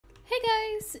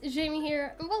Hey guys, Jamie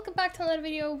here, and welcome back to another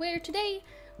video where today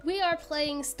we are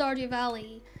playing Stardew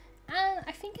Valley. And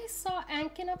I think I saw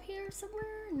Ankin up here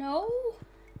somewhere. No?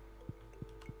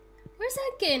 Where's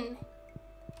Ankin?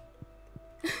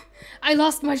 I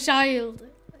lost my child.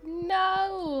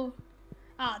 No.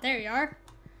 Ah, there you are.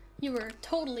 You were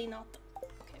totally not.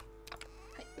 Okay.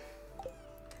 Hi.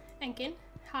 Ankin,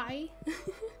 hi.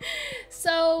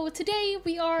 So today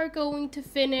we are going to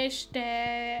finish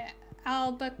the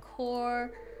Albecore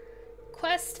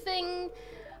quest thing.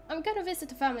 I'm gonna visit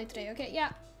the family today, okay? Yeah,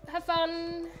 have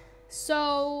fun.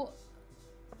 So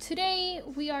today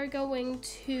we are going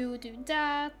to do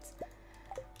that.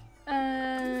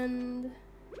 And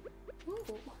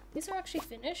ooh, these are actually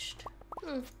finished.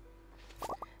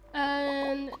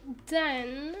 And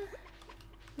then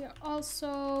we are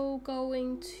also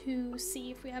going to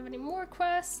see if we have any more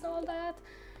quests and all that.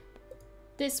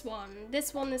 This one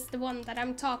is the one that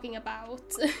I'm talking about.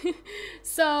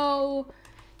 So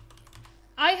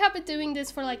I have been doing this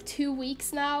for like 2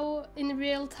 weeks now in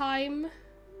real time.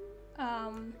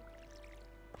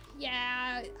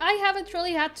 Yeah, I haven't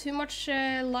really had too much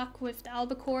luck with the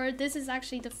Albecore. This is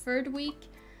actually the 3rd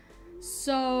week,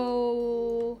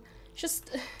 so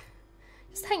just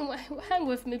hang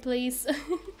with me, please.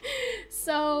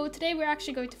 So today we're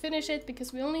actually going to finish it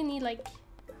because we only need like,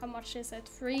 how much is it?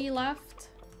 3 left.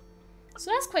 So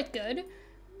that's quite good.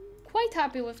 Quite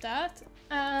happy with that.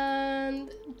 And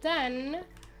then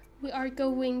we are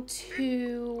going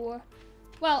to,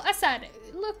 well, as said,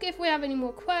 look if we have any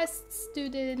more quests, do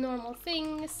the normal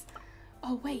things.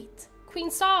 Oh wait, Queen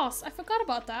Sauce, I forgot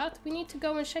about that. We need to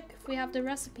go and check if we have the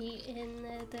recipe in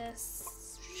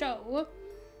this show.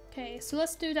 Okay, so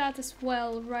let's do that as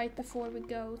well right before we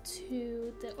go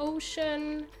to the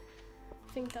ocean.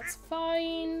 I think that's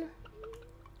fine.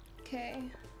 Okay.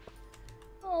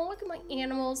 Oh, look at my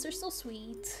animals, they're so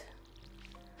sweet.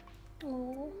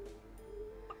 Oh.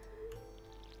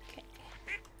 Okay.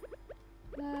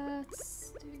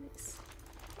 Let's do this.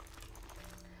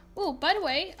 Oh, by the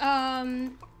way, a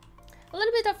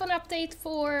little bit of an update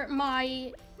for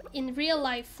my in real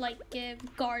life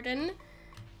garden.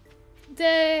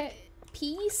 The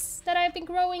peas that I've been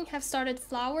growing have started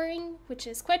flowering, which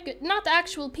is quite good. Not the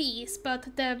actual peas,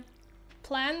 but the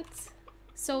plant.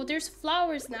 So there's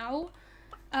flowers now.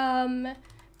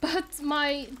 But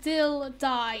my dill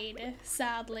died,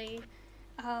 sadly.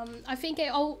 I think I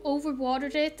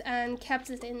overwatered it and kept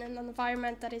it in an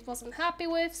environment that it wasn't happy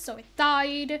with, so it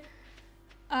died.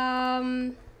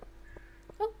 Oh,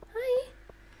 hi.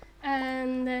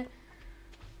 And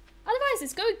otherwise,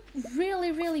 it's going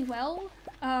really, really well.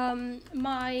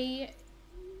 My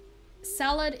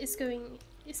salad is doing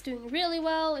really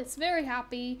well. It's very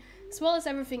happy, as well as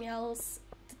everything else.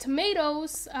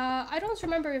 Tomatoes, I don't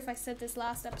remember if I said this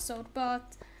last episode,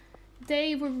 but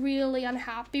they were really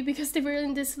unhappy because they were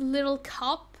in this little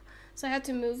cup, so I had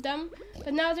to move them.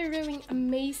 But now they're doing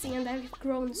amazing and they've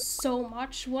grown so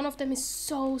much. One of them is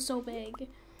so big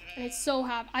and it's so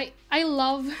happy. I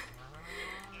love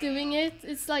doing it.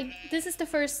 It's like, this is the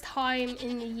first time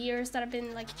in years that I've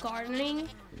been like gardening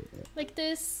like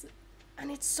this,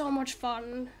 and it's so much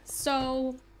fun.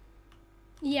 So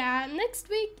yeah, next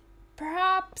week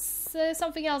perhaps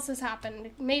something else has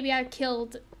happened. Maybe I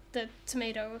killed the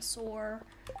tomatoes, or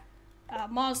a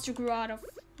monster grew out of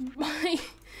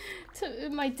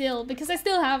my dill, because I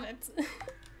still have it.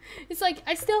 It's like,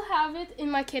 I still have it in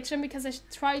my kitchen because I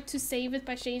tried to save it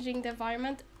by changing the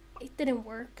environment. It didn't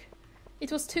work.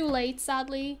 It was too late,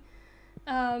 sadly.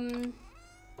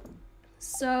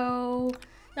 So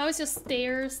now it's just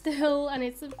there still, and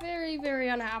it's very, very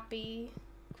unhappy.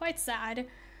 Quite sad.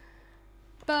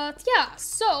 But yeah,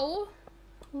 so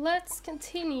let's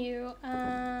continue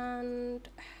and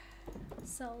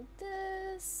sell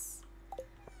this.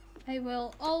 I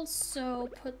will also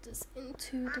put this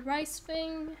into the rice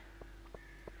thing.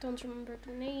 Don't remember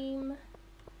the name.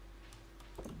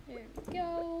 There we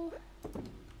go.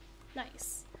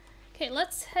 Nice. Okay,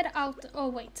 let's head out. Oh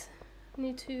wait, I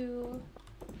need to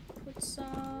put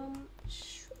some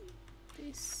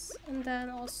this, and then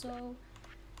also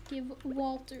give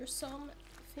Walter something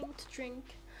to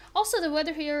drink. Also, the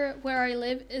weather here where I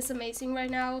live is amazing right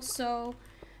now, so,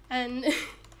 and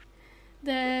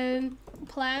the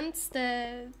plants,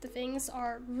 the things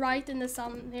are right in the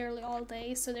sun nearly all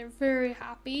day, so they're very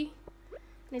happy,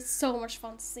 and it's so much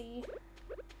fun to see.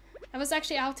 I was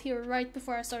actually out here right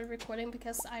before I started recording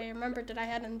because I remembered that I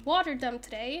hadn't watered them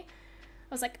today.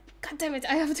 I was like, God damn it,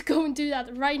 I have to go and do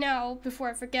that right now before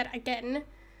I forget again.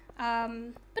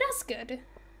 But that's good.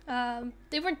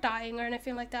 They weren't dying or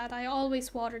anything like that. I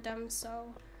always water them,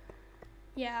 so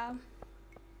yeah.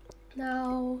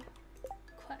 Now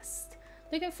quest.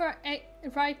 Looking for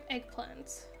ripe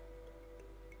eggplant.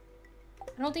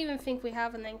 I don't even think we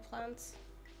have an eggplant.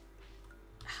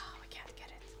 Oh, I can't get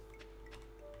it.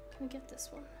 Can we get this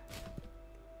one?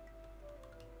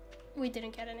 We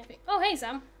didn't get anything. Oh, hey,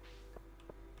 Sam.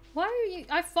 Why are you?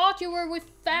 I thought you were with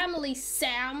family,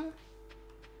 Sam.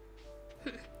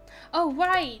 Oh,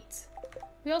 right.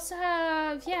 We also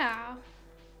have, yeah.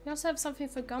 We also have something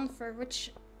for Gunther,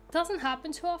 which doesn't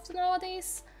happen too often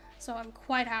nowadays. So I'm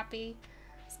quite happy.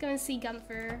 Let's go and see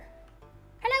Gunther.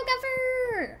 Hello,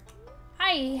 Gunther!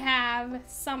 I have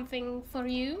something for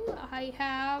you. I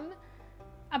have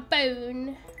a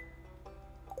bone.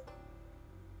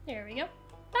 There we go.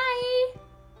 Bye!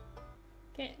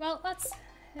 Okay, well, let's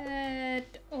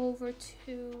head over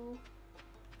to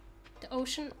the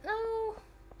ocean. Oh,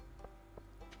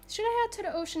 should I head to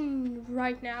the ocean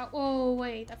right now? Oh,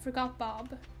 wait, I forgot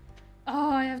Bob.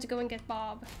 Oh, I have to go and get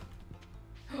Bob.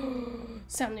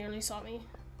 Sam nearly saw me.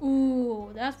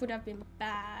 Ooh, that would have been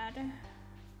bad.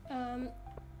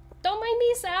 Don't mind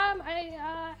me, Sam.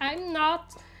 I'm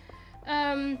not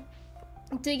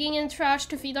digging in trash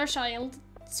to feed our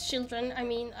children. I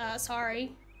mean,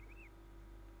 sorry.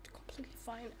 Completely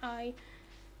fine. I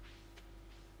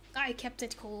kept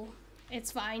it cool.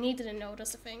 It's fine. He didn't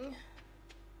notice a thing.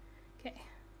 Okay.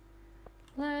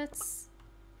 Let's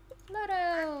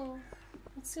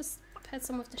just pet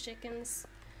some of the chickens.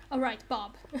 Alright,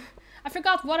 Bob. I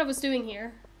forgot what I was doing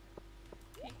here.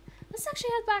 Okay. Let's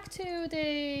actually head back to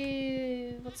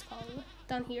the... what's it called?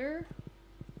 Down here.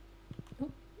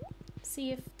 Oop.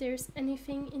 See if there's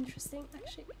anything interesting.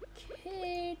 Actually,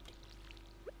 could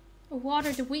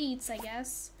water the weeds, I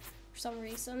guess, for some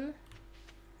reason.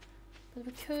 But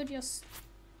we could just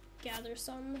gather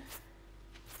some.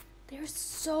 There's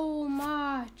so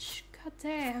much. God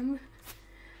damn.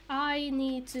 I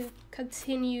need to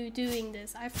continue doing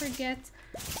this. I forget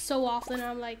so often.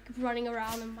 I'm like running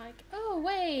around and I'm like, oh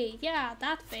wait, yeah,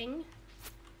 that thing.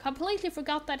 Completely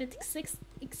forgot that it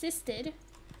existed.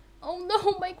 Oh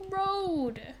no, my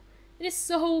road. It is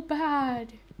so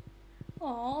bad.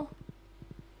 Aw.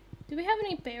 Do we have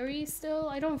any berries still?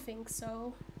 I don't think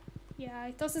so. Yeah,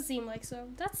 it doesn't seem like so.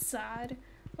 That's sad.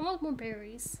 I want more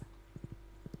berries.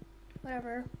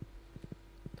 Whatever.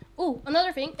 Oh,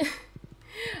 another thing.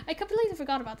 I completely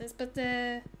forgot about this, but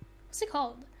what's it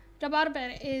called?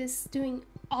 Albecore is doing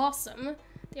awesome.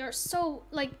 They are so,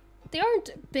 like, they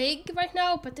aren't big right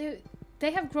now, but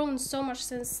they have grown so much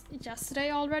since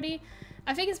yesterday already.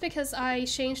 I think it's because I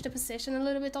changed the position a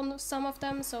little bit on some of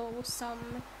them, so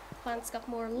some plants got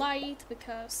more light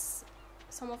because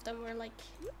some of them were like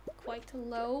quite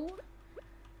low.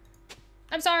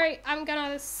 I'm sorry, I'm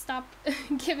gonna stop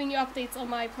giving you updates on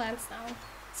my plants now.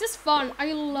 It's just fun.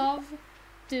 I love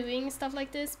doing stuff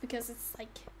like this because it's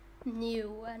like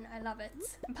new and I love it.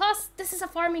 And plus, this is a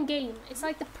farming game. It's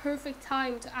like the perfect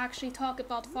time to actually talk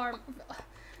about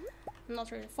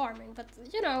not really farming, but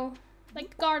you know,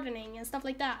 like gardening and stuff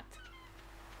like that.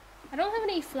 I don't have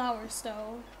any flowers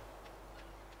though.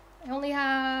 I only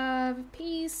have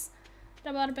peas,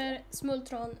 rabarber,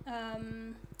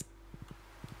 smultron,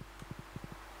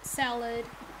 salad.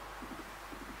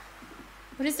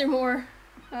 What is there more?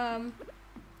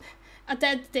 A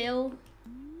dead dill.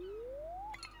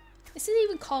 Is it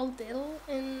even called dill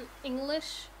in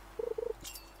English?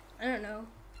 I don't know.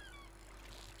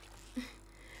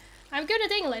 I'm good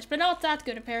at English, but not that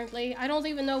good apparently. I don't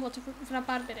even know what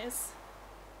rabarber is.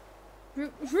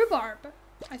 Rhubarb,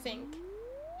 I think.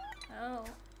 Oh.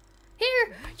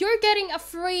 Here! You're getting a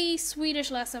free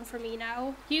Swedish lesson from me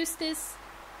now. Use this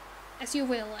as you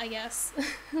will, I guess.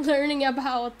 Learning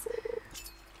about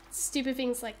stupid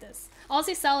things like this.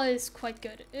 Aussie salad is quite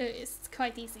good. It's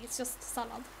quite easy. It's just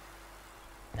salad.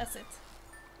 That's it.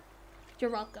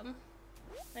 You're welcome.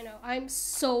 I know. I'm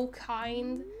so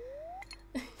kind.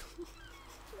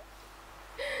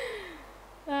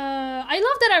 I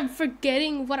love that I'm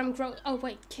forgetting what I'm growing. Oh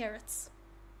wait, carrots.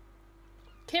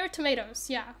 Carrot tomatoes,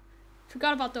 yeah.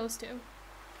 Forgot about those two.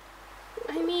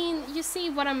 I mean, you see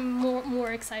what I'm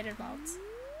more excited about.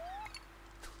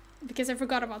 Because I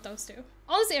forgot about those two.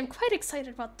 Honestly, I'm quite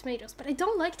excited about tomatoes, but I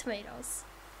don't like tomatoes.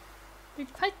 They're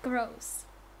quite gross.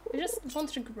 I just want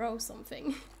to grow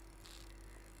something.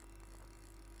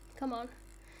 Come on.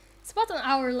 It's about an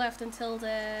hour left until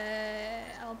the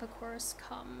albacores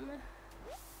come.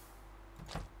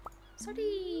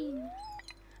 Sardine!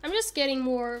 I'm just getting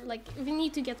more, like, we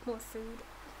need to get more food.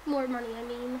 More money, I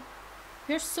mean.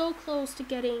 We're so close to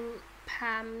getting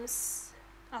Pam's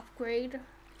upgrade.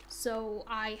 So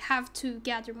I have to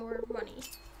gather more money.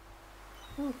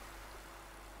 Ooh.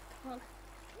 Come on.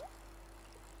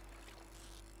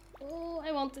 Oh,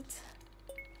 I want it.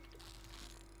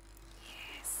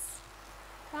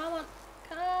 Come on,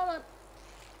 come on,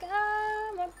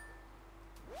 come on.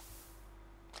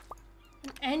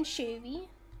 An anchovy.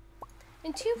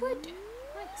 And 2 wood.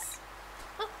 Nice.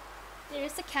 Oh,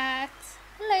 there's a cat.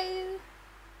 Hello.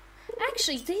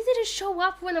 Actually, they didn't show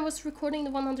up when I was recording the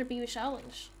 100 BB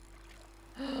challenge.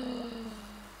 Oh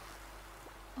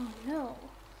no.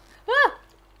 Ah!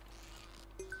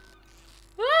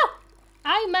 Ah!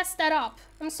 I messed that up.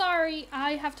 I'm sorry,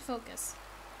 I have to focus.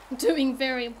 I'm doing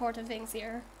very important things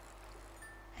here.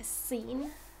 As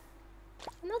seen.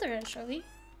 Another anchovy.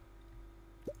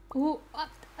 Ooh, a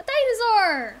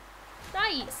dinosaur!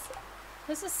 Nice!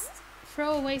 Let's just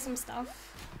throw away some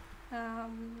stuff.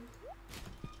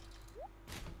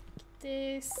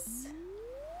 This.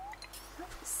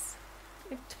 Nice.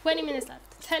 We have 20 minutes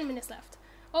left, 10 minutes left.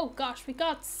 Oh gosh, we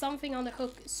got something on the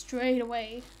hook straight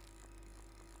away.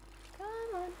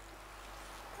 Come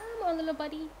on, little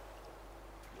buddy.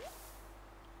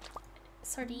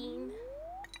 Sardine.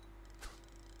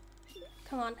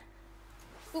 Come on.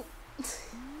 Ooh.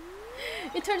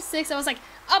 It turned 6. I was like,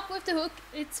 up with the hook.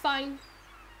 It's fine.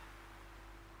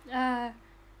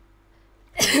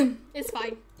 It's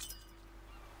fine.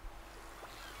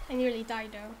 I nearly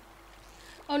died though.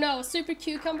 Oh no, a super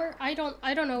cucumber. I don't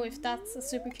know if that's a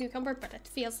super cucumber, but it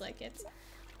feels like it.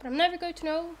 But I'm never going to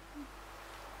know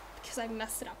because I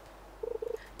messed it up.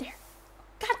 There.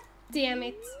 God damn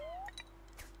it.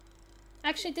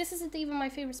 Actually, this isn't even my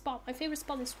favorite spot. My favorite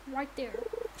spot is right there.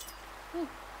 Ooh.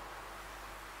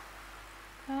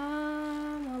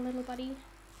 Come on, little buddy.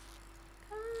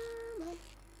 Come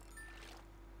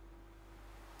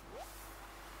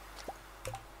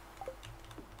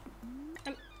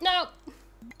on. No!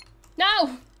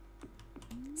 No!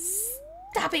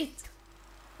 Stop it!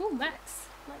 Ooh, Max.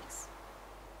 Nice.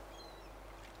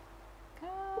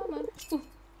 Come on. Ooh.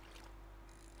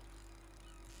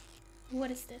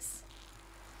 What is this?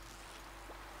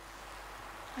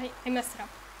 I messed it up.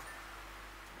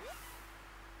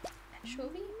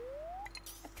 Anchovy?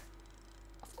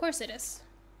 Of course it is.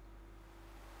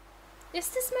 Is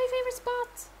this my favorite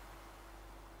spot?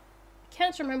 I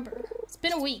can't remember. It's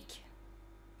been a week.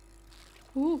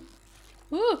 Ooh.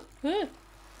 Ooh. Ooh.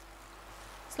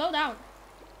 Slow down.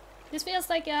 This feels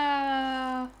like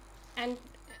an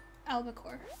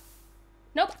albecore.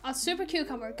 Nope, a super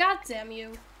cucumber. God damn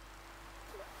you.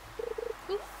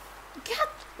 Ooh. God.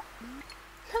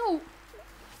 No.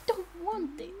 Don't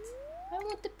want it. I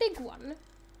want the big one.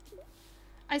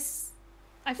 I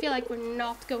feel like we're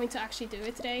not going to actually do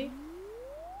it today.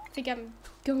 I think I'm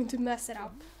going to mess it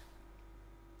up.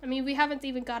 I mean, we haven't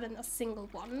even gotten a single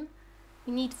one.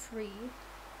 We need 3.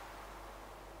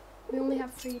 We only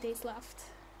have 3 days left.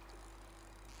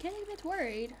 Getting a bit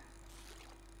worried.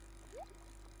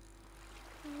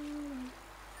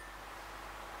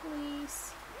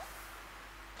 Please.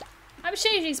 I'm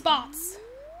changing spots.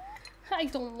 I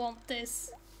don't want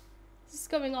this. This is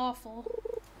going awful.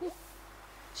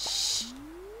 Shh.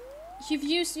 You've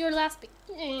used your last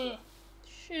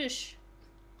Shush.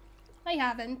 I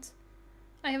haven't.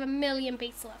 I have 1,000,000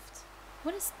 baits left.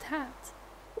 What is that?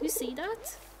 Do you see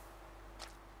that?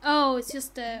 Oh, it's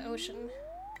just the ocean,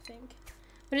 I think.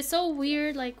 But it's so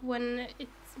weird, like when it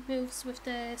moves with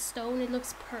the stone, it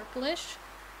looks purplish.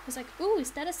 I was like, ooh,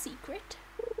 is that a secret?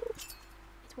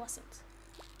 It wasn't.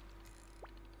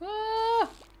 Ah!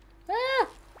 Ah!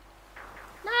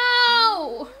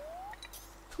 No!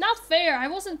 Not fair, I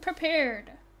wasn't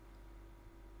prepared.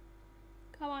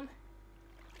 Come on.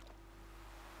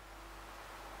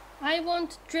 I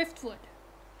want driftwood.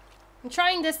 I'm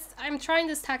trying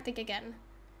this tactic again.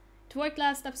 It worked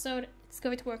last episode, it's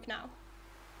going to work now.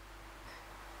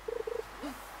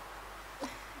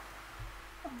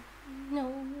 Oh,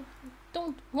 no,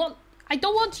 I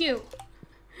don't want you!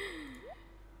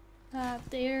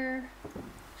 There.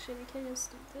 Actually, we can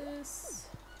just do this.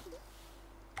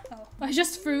 Oh, I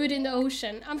just threw it in the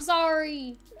ocean. I'm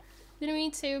sorry! Didn't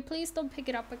mean to. Please don't pick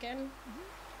it up again.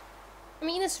 I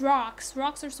mean, it's rocks.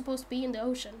 Rocks are supposed to be in the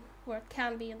ocean. Or it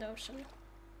can be in the ocean.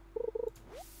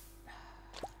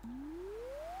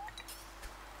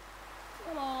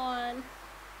 Come on.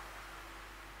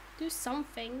 Do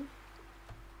something.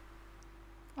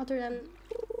 Other than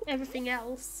everything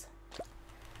else.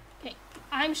 Okay,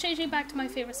 I'm changing back to my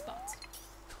favorite spot.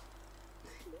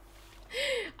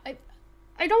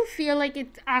 I don't feel like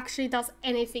it actually does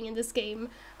anything in this game.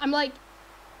 I'm like,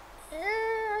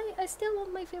 I still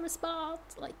want my favorite spot.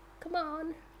 Like, come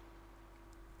on.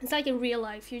 It's like in real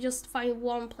life. You just find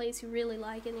one place you really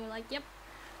like and you're like, yep.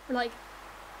 Or like,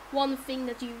 one thing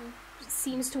that you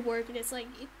seems to work and it's like,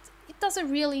 it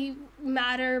doesn't really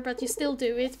matter, but you still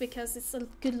do it because it's a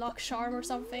good luck charm or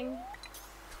something.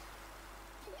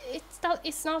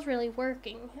 it's not really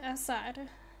working, as said.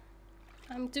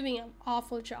 I'm doing an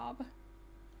awful job.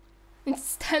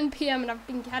 It's 10 PM and I've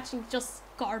been catching just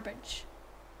garbage.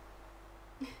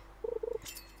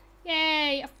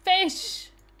 Yay, a fish!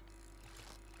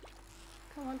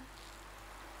 Come on.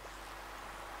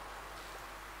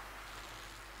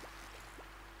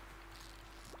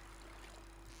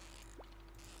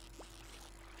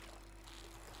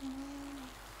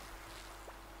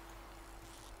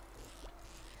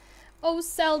 Oh,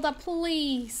 Zelda,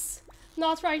 please!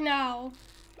 Not right now.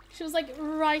 She was like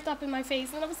right up in my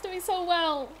face and I was doing so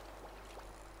well.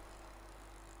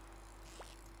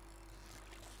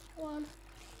 Come on.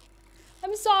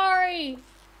 I'm sorry!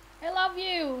 I love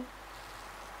you!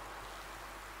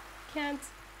 Can't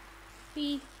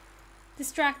be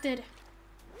distracted.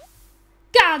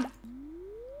 God!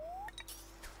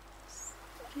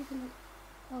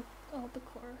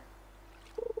 Albecore.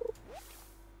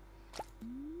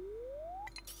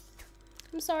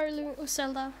 I'm sorry,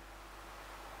 Zelda.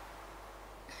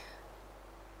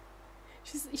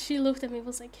 She looked at me and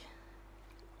was like,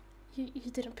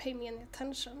 you didn't pay me any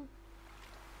attention.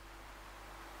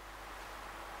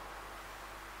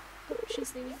 Oh,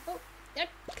 she's leaving. Oh, yuck.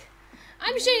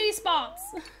 I'm shady spots!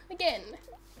 Again.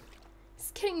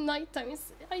 It's getting nighttime.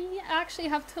 I actually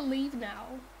have to leave now.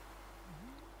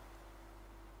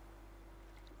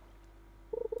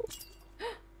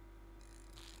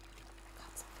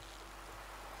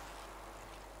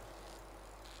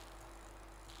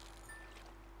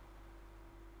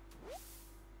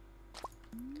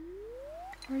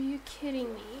 Are you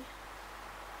kidding me?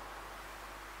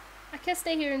 I can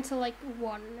stay here until like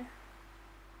 1.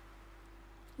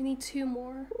 We need 2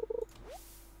 more.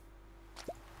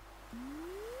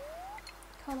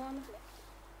 Come on.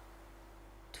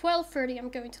 12:30, I'm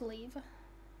going to leave.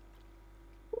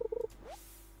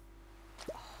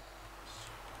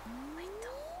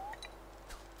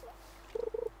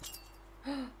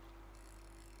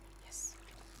 Yes.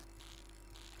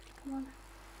 Come on.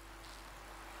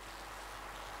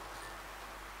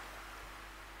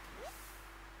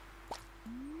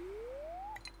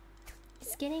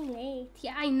 It's getting late.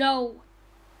 Yeah, I know.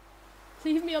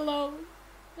 Leave me alone.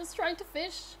 Just trying to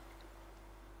fish.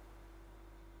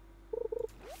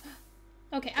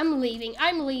 Okay, I'm leaving.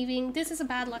 I'm leaving. This is a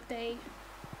bad luck day.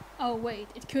 Oh wait,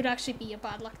 it could actually be a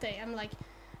bad luck day. I'm like,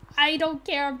 I don't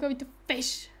care. I'm going to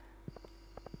fish.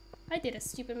 I did a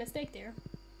stupid mistake there.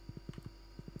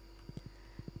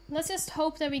 Let's just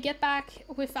hope that we get back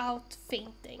without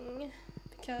fainting.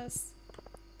 Because,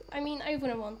 I mean, I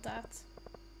wouldn't want that.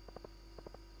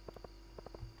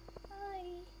 Hi.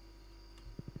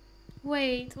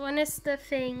 Wait, when is the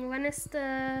thing? When is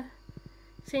the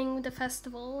thing with the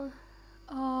festival?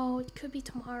 Oh, it could be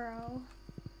tomorrow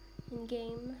in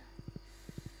game.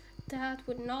 That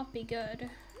would not be good.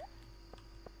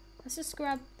 Let's just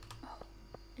grab... Oh,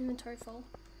 inventory full.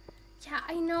 Yeah,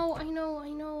 I know.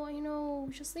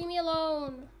 Just leave me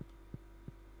alone.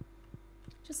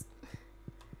 Just...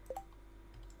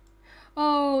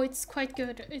 Oh, it's quite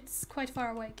good. It's quite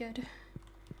far away. Good.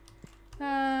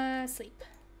 Sleep.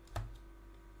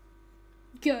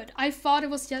 Good. I thought it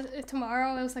was just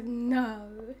tomorrow. I was like,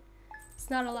 no. It's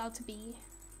not allowed to be.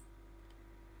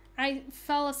 I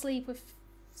fell asleep with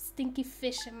stinky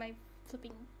fish in my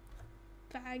flipping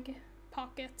bag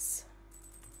pockets.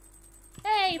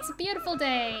 Hey, it's a beautiful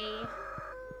day.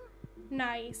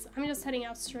 Nice. I'm just heading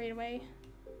out straight away.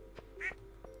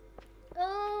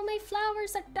 Oh, my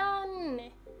flowers are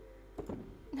done.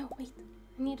 No, wait.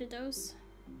 I needed those.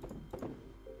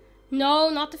 No,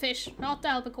 not the fish. Not the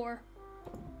albacore.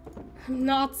 I'm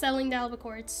not selling the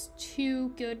albacore. It's too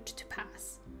good to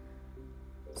pass.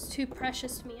 It's too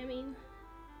precious to me, I mean.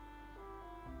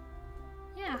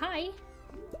 Yeah, hi.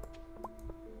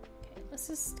 Okay, let's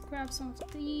just grab some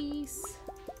of these.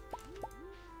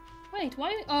 Wait,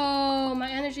 why? Oh, my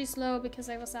energy's low because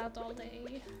I was out all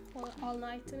day. All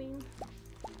night, I mean.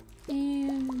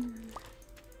 Ew.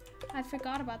 I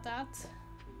forgot about that.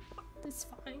 It's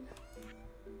fine.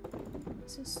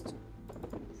 Let's just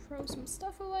throw some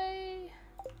stuff away.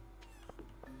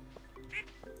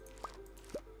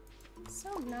 So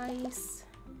nice.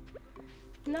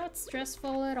 Not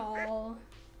stressful at all.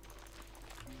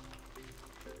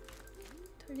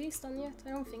 Are these done yet? I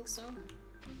don't think so.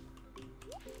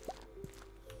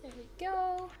 There we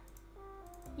go.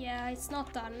 Yeah, it's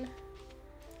not done.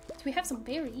 Do we have some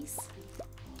berries?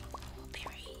 Oh,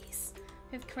 berries.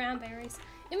 We have cranberries.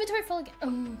 Inventory full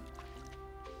again.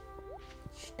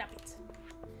 Stop it.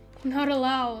 Not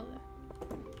allowed.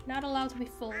 Not allowed to be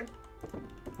full.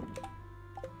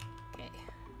 Okay.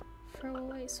 Throw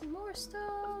away some more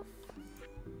stuff.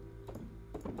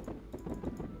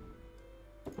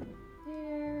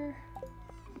 There.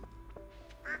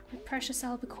 My precious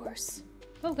albicores.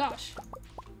 Oh gosh.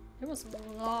 There was a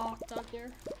lot down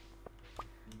here.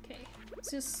 Okay,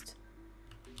 let's just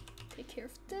take care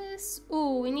of this.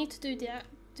 Oh, we need to do that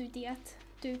to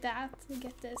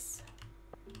get this.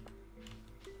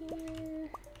 Here.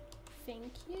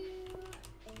 Thank you.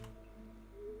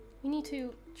 We need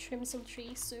to trim some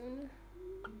trees soon.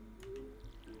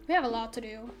 We have a lot to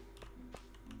do.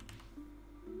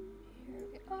 Here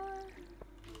we are.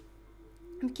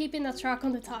 I'm keeping a track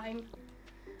on the time.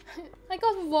 I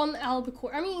got 1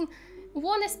 albacore. I mean,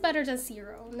 1 is better than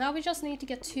 0. Now we just need to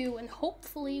get 2 and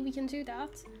hopefully we can do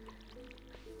that.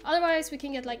 Otherwise we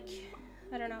can get like,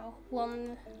 I don't know,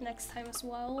 1 next time as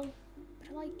well.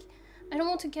 But like, I don't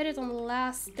want to get it on the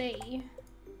last day.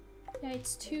 Yeah,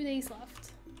 it's 2 days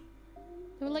left.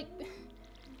 They were like,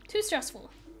 too stressful.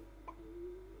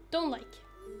 Don't like.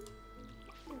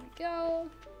 There we go.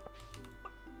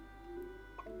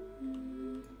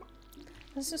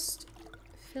 Let's just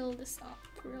fill this up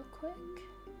real quick.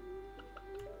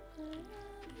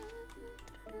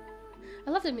 I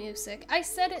love the music. I've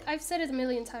said it a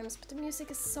million times, but the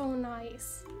music is so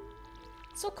nice.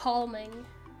 So calming.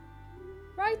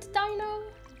 Right, Dino?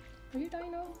 Are you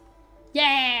Dino?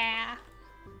 Yeah!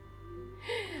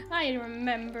 I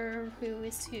remember who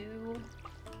is who.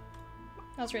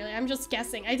 Not really, I'm just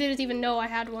guessing. I didn't even know I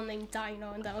had one named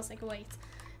Dino, and I was like, wait.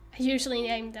 I usually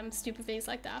name them stupid things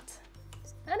like that.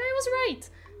 And I was right!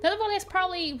 The other one is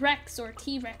probably Rex or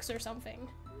T-Rex or something.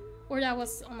 Or that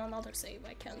was on another save,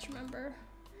 I can't remember.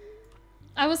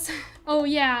 Oh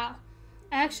yeah.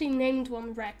 I actually named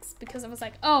one Rex because I was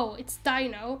like, oh, it's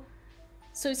Dino.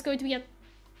 So it's going to be a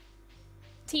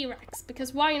T-Rex,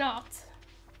 because why not?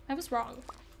 I was wrong.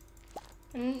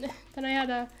 And then I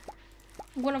had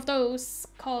one of those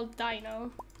called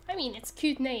Dino. I mean, it's a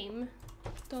cute name.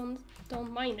 Don't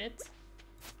mind it.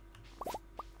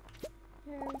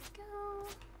 There we go.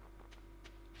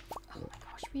 Oh my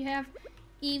gosh, we have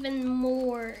even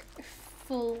more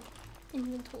full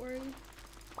inventory.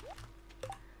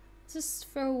 Let's just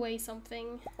throw away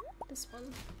something. This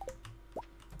one.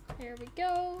 There we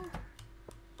go.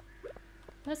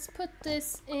 Let's put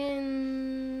this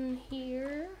in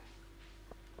here.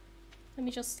 Let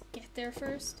me just get there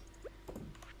first.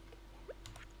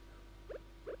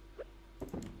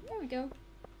 There we go.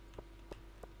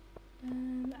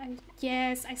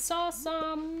 Yes, I saw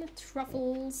some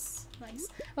truffles. Nice.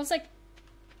 I was like,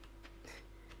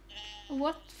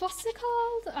 what was it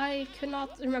called? I could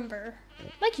not remember.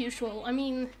 Like usual. I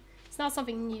mean, it's not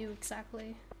something new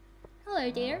exactly. Hello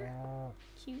there.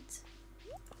 Cute.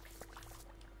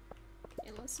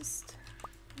 Okay, let's just...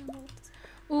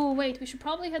 Oh wait, we should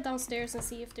probably head downstairs and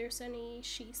see if there's any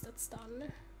cheese that's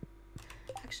done.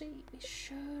 Actually, we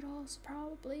should also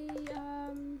probably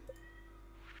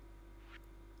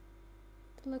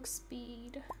look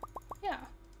speed. Yeah.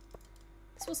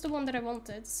 This was the one that I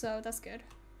wanted, so that's good.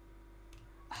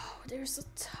 Oh, there's a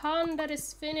ton that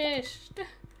is finished.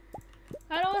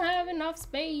 I don't have enough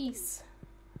space.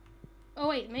 Oh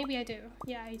wait, maybe I do.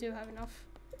 Yeah, I do have enough.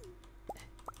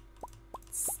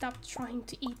 Stop trying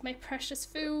to eat my precious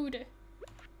food.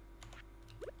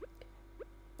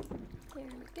 There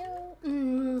we go.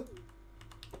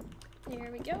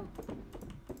 There we go.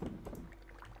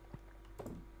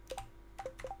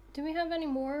 Do we have any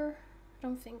more? I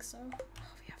don't think so.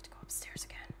 Oh, we have to go upstairs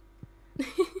again.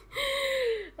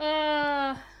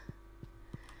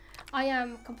 I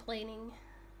am complaining.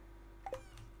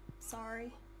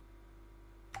 Sorry.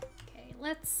 Okay,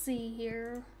 let's see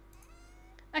here.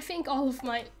 I think all of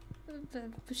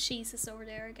the cheese is over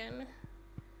there again.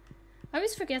 I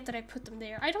always forget that I put them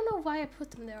there. I don't know why I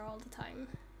put them there all the time.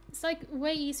 It's like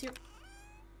way easier.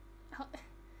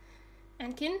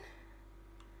 Ankin?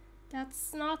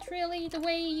 That's not really the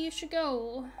way you should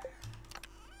go.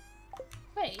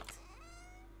 Wait.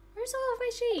 Where's all of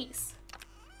my cheese?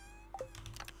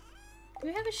 Do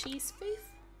we have a cheese thief?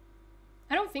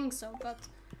 I don't think so, but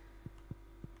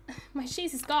my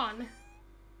cheese is gone.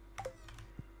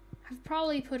 I've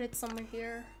probably put it somewhere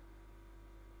here.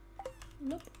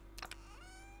 Nope.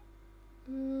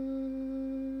 Nope.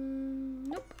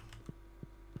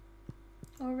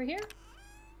 Over here?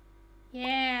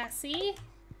 Yeah, see?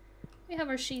 We have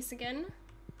our cheese again.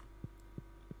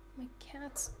 My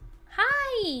cats.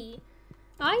 Hi!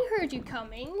 I heard you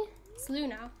coming. It's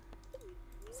Luna.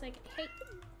 It's like, hey.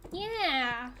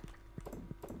 Yeah!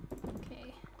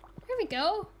 Okay. Here we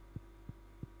go.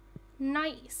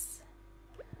 Nice.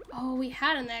 Oh, we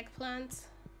had an eggplant.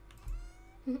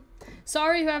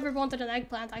 Sorry whoever wanted an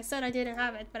eggplant. I said I didn't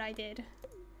have it, but I did.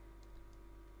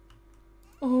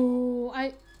 Oh,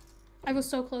 I was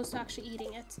so close to actually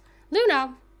eating it.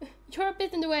 Luna, you're a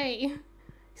bit in the way.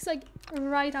 It's like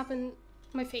right up in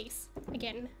my face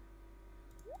again.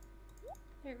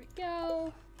 There we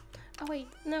go. Oh wait,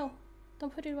 no,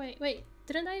 don't put it away. Wait,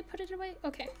 didn't I put it away?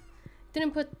 Okay,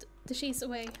 didn't put the cheese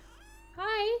away.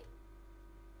 Hi.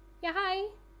 Yeah, hi.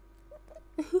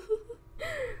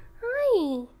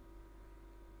 Hi.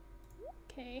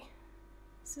 Okay,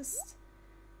 let's just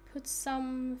put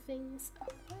some things away.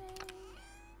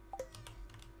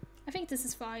 I think this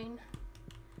is fine.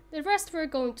 The rest we're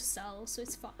going to sell, so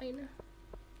it's fine.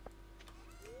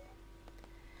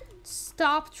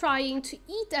 Stop trying to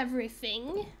eat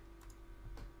everything.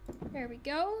 There we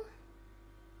go.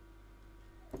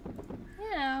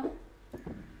 Yeah.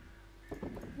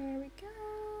 There we go.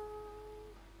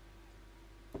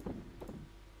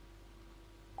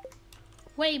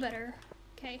 Way better.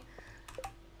 Okay.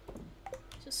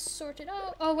 Just sort it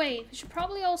out. Oh wait, we should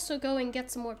probably also go and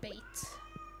get some more bait.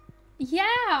 Yeah,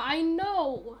 I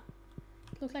know.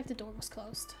 Looked like the door was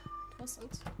closed. It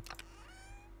wasn't.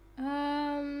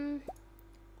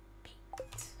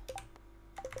 Bait.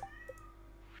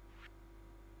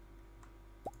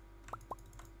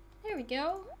 There we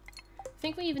go. I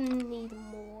think we even need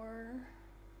more.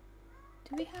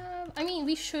 Do we have? I mean,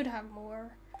 we should have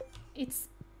more. It's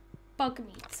bug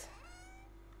meat.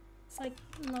 It's like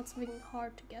not something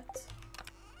hard to get.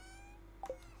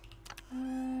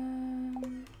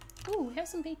 Oh, we have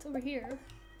some bait over here.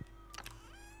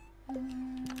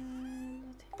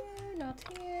 Not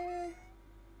here,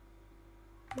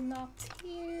 not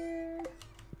here.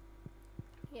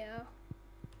 Yeah.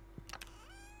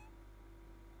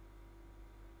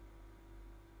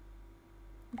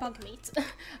 Bug meat. I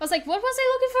was like, what was I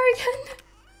looking for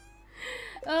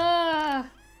again?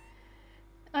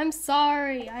 I'm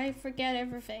sorry, I forget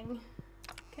everything.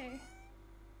 Okay.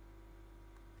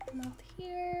 Not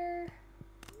here.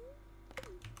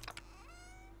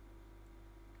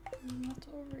 Not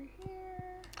over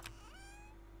here.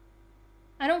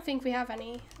 I don't think we have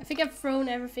any. I think I've thrown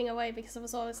everything away because I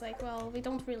was always like, well, we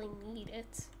don't really need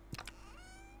it.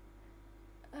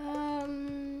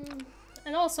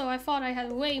 And also I thought I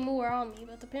had way more on me,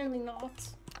 but apparently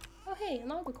not. Oh hey,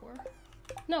 an albacore.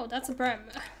 No, that's a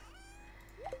brem.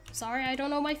 Sorry, I don't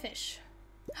know my fish.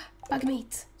 Bug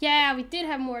meat. Yeah, we did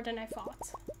have more than I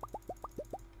thought.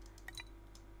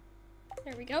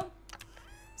 There we go.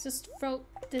 Let's just throw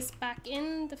this back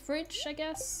in the fridge, I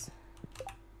guess.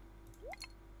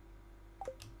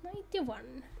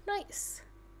 91. Nice.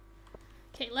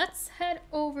 Okay, let's head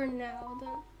over now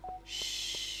then.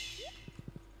 Shh.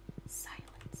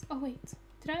 Silence. Oh wait,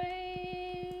 did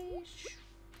I?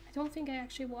 I don't think I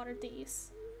actually watered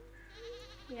these.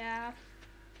 Yeah.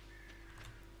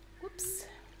 Whoops.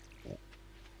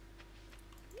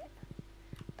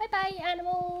 Bye bye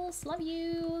animals, love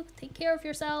you, take care of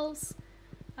yourselves.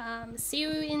 See you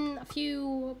in a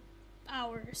few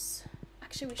hours.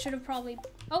 Actually, we should have probably...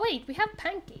 Oh wait, we have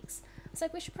pancakes. It's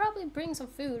like we should probably bring some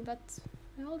food, but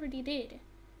I already did.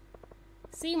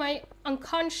 See, my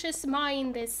unconscious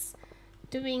mind is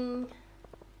doing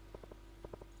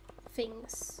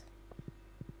things.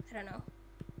 I don't know.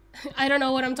 I don't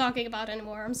know what I'm talking about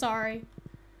anymore, I'm sorry.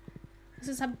 Let's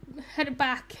just head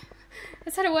back.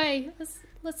 Let's head away.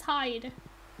 Let's hide.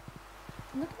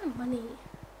 Look at the money.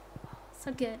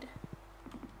 So good.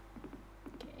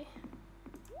 Okay.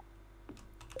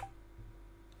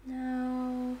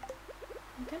 Now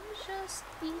I'm gonna just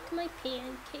eat my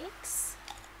pancakes.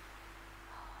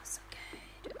 Oh, so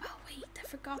good. Oh wait, I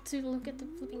forgot to look at the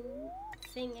flipping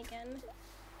thing again.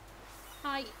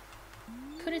 I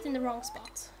put it in the wrong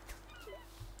spot.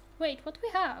 Wait, what do we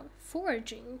have?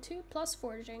 Foraging. 2+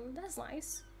 foraging. That's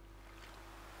nice.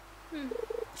 I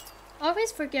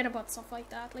always forget about stuff like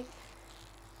that. Like,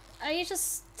 I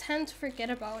just tend to forget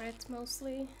about it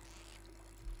mostly.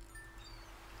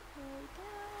 There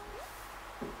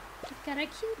we go. I've got a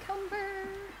cucumber.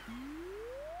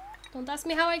 Don't ask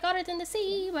me how I got it in the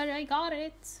sea, but I got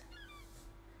it.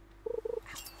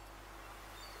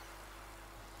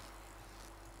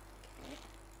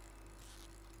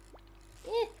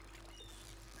 Okay.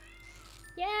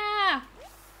 Yeah!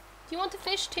 Do you want to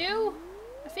fish too?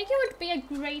 I think you would be a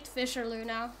great fisher,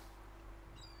 Luna.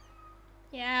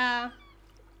 Yeah.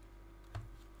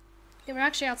 They were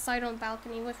actually outside on the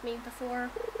balcony with me before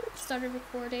I started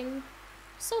recording.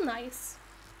 So nice.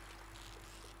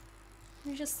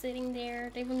 They're just sitting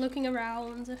there. They were looking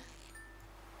around.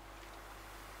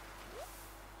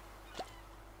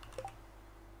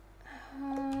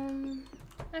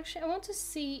 Actually, I want to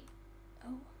see...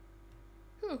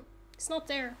 Oh. It's not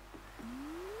there.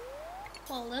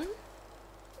 Well then.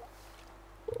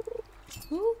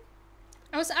 Ooh.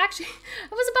 I was about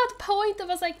to point. I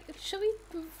was like, should we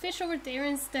fish over there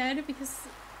instead? Because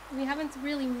we haven't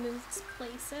really moved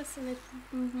places and it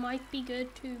might be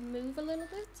good to move a little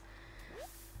bit.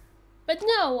 But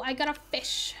no, I got a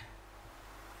fish.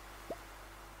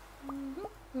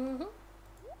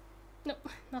 No,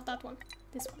 not that one.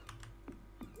 This one.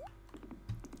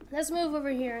 Let's move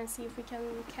over here and see if we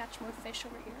can catch more fish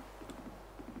over here.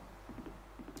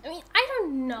 I mean, I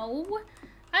don't know.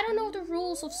 I don't know the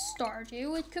rules of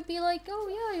Stardew. It could be like, oh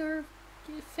yeah, you're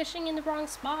fishing in the wrong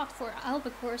spot for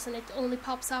albacores and it only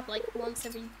pops up like once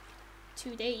every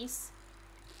 2 days.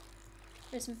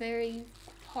 It's very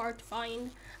hard to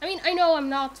find. I mean, I know I'm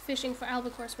not fishing for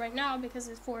albacores right now because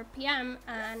it's 4 PM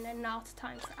and not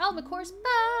time for albacores,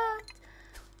 but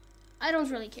I don't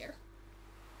really care.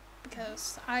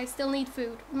 Because I still need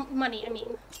food. Money, I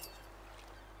mean.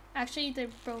 Actually, they're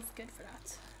both good for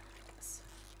that, I guess.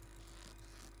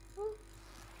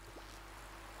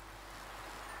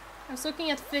 I was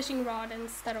looking at the fishing rod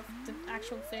instead of the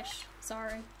actual fish.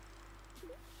 Sorry.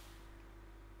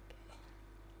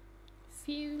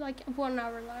 Few, like 1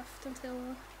 hour left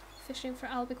until fishing for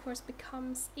albacores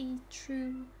becomes a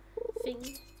true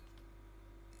thing.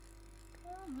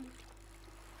 Come on.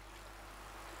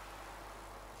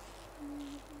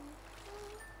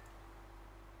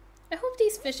 I hope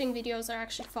these fishing videos are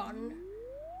actually fun.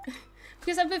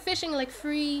 Because I've been fishing like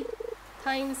 3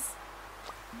 times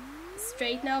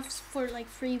straight now for like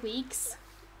 3 weeks.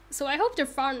 So I hope they're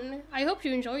fun. I hope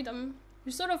you enjoy them.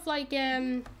 They're sort of like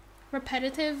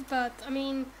repetitive, but I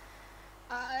mean,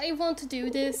 I want to do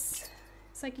this.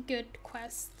 It's like a good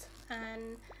quest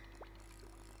and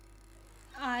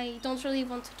I don't really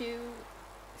want to do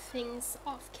things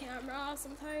off camera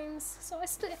sometimes. So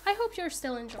I hope you're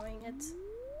still enjoying it.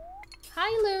 Hi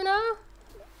Luna!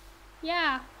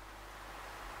 Yeah.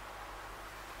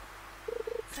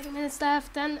 30 minutes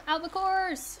left, then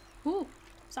albacores! Ooh,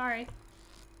 sorry.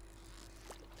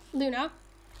 Luna,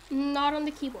 not on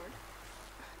the keyboard.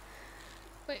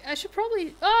 Wait, I should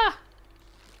probably... Ah!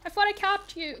 I thought I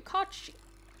caught you. Caught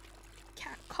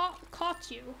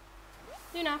you.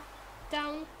 Luna,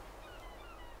 down.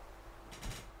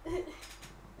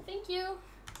 Thank you.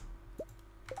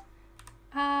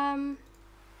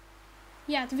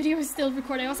 Yeah, the video is still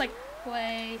recording. I was like,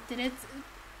 wait, did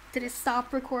it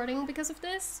stop recording because of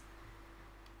this?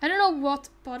 I don't know what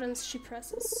buttons she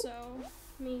presses, so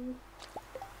I mean,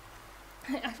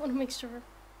 I want to make sure it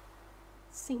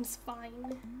seems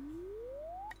fine.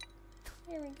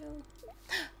 There we go.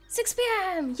 6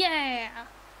 PM! Yeah!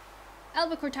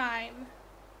 Albecore time!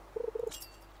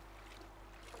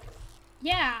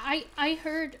 Yeah, I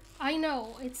heard, I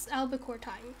know, it's albecore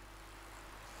time.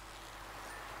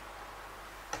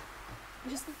 I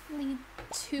just need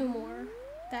 2 more.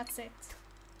 That's it.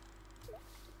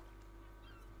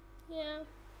 Yeah.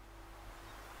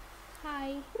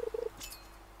 Hi.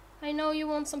 I know you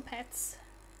want some pets.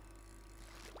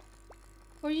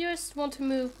 Or you just want to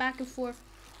move back and forth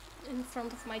in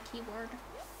front of my keyboard.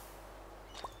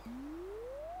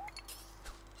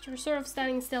 You're sort of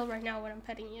standing still right now when I'm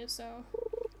petting you, so...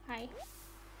 Hi.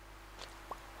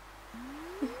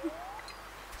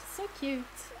 So cute.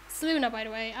 It's Luna, by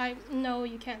the way. I know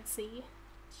you can't see.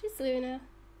 She's Luna.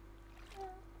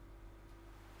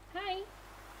 Hi.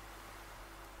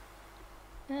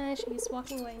 She's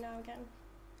walking away now again.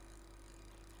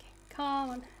 Okay, come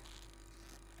on.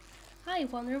 I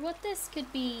wonder what this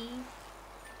could be.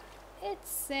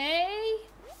 It's a...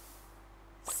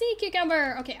 sea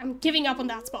cucumber! Okay, I'm giving up on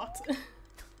that spot.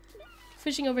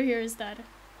 Fishing over here is dead.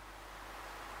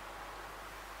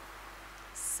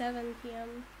 7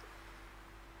 PM.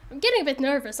 I'm getting a bit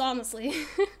nervous, honestly.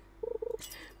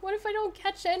 What if I don't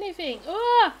catch anything?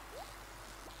 Ah!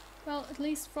 Well, at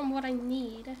least from what I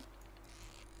need.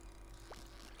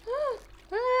 Ah!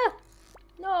 Ah!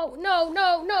 No, no,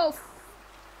 no, no!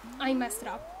 I messed it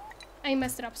up. I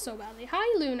messed it up so badly.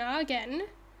 Hi, Luna, again.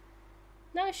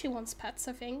 Now she wants pets,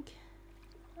 I think.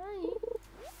 Hi.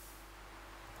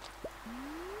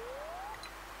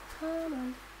 Come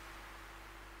on.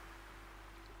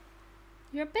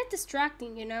 You're a bit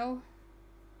distracting, you know.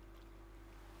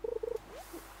 Oh,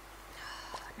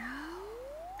 no.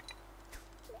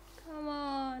 Come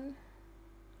on.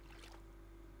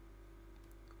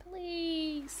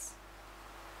 Please.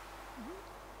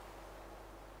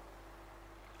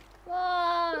 Come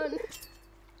on.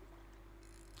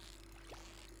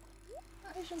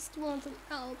 I just want an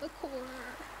albacore.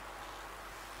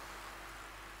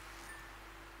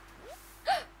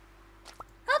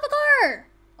 Albacore!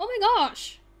 Oh my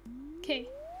gosh. Okay,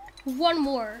 1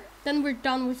 more, then we're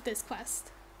done with this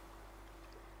quest.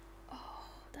 Oh,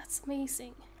 that's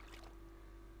amazing.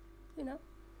 you know.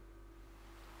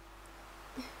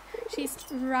 She's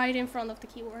right in front of the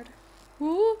keyboard.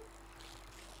 Ooh.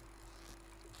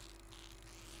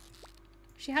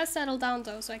 She has settled down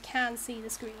though, so I can see the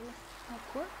screen.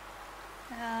 Albecore.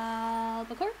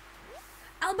 Albecore.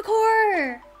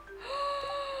 Albecore!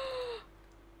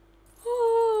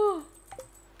 Oh,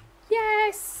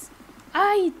 yes!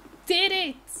 I did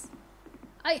it!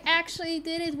 I actually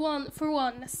did it for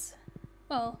once.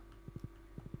 Well,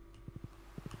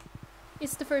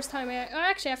 it's the first time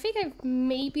actually, I think I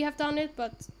maybe have done it,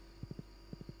 but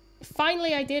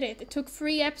finally I did it. It took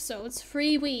 3 episodes,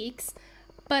 3 weeks,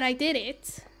 but I did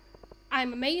it.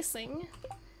 I'm amazing.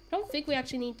 I don't think we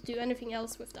actually need to do anything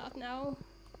else with that now.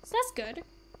 So that's good.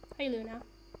 Hey, Luna.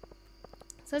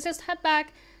 So let's just head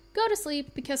back, go to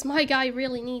sleep, because my guy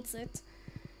really needs it.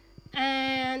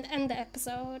 And end the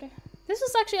episode. This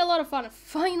was actually a lot of fun.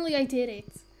 Finally I did it.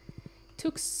 It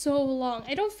took so long.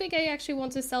 I don't think I actually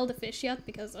want to sell the fish yet,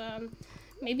 because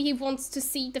maybe he wants to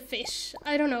see the fish.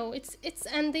 I don't know. It's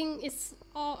ending. It's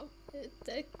all,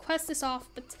 the quest is off,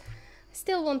 but I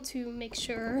still want to make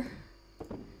sure.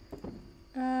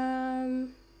 There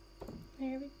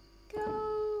we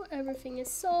go. Everything is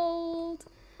sold.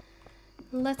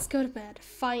 Let's go to bed.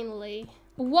 Finally.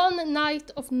 1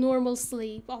 night of normal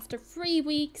sleep after 3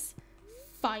 weeks.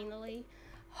 Finally.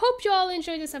 Hope you all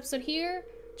enjoyed this episode here.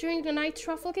 During the night,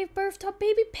 Truffle gave birth to a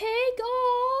baby pig.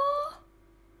 Oh.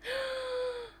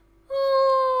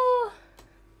 Oh.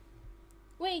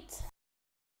 Wait.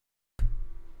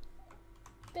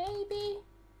 Baby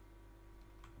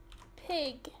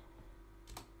pig.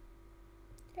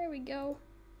 There we go.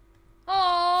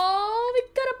 Oh, we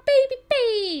got a baby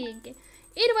pig.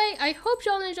 Either way, I hope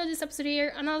you all enjoyed this episode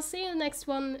here, and I'll see you in the next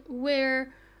one,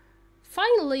 where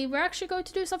finally we're actually going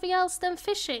to do something else than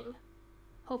fishing.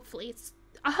 Hopefully, it's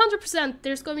 100%.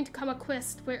 There's going to come a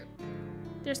quest where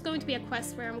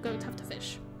I'm going to have to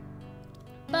fish.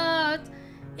 But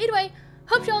either way,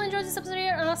 hope you all enjoyed this episode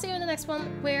here, and I'll see you in the next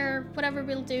one, where whatever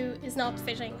we'll do is not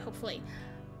fishing. Hopefully,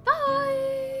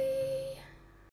 bye.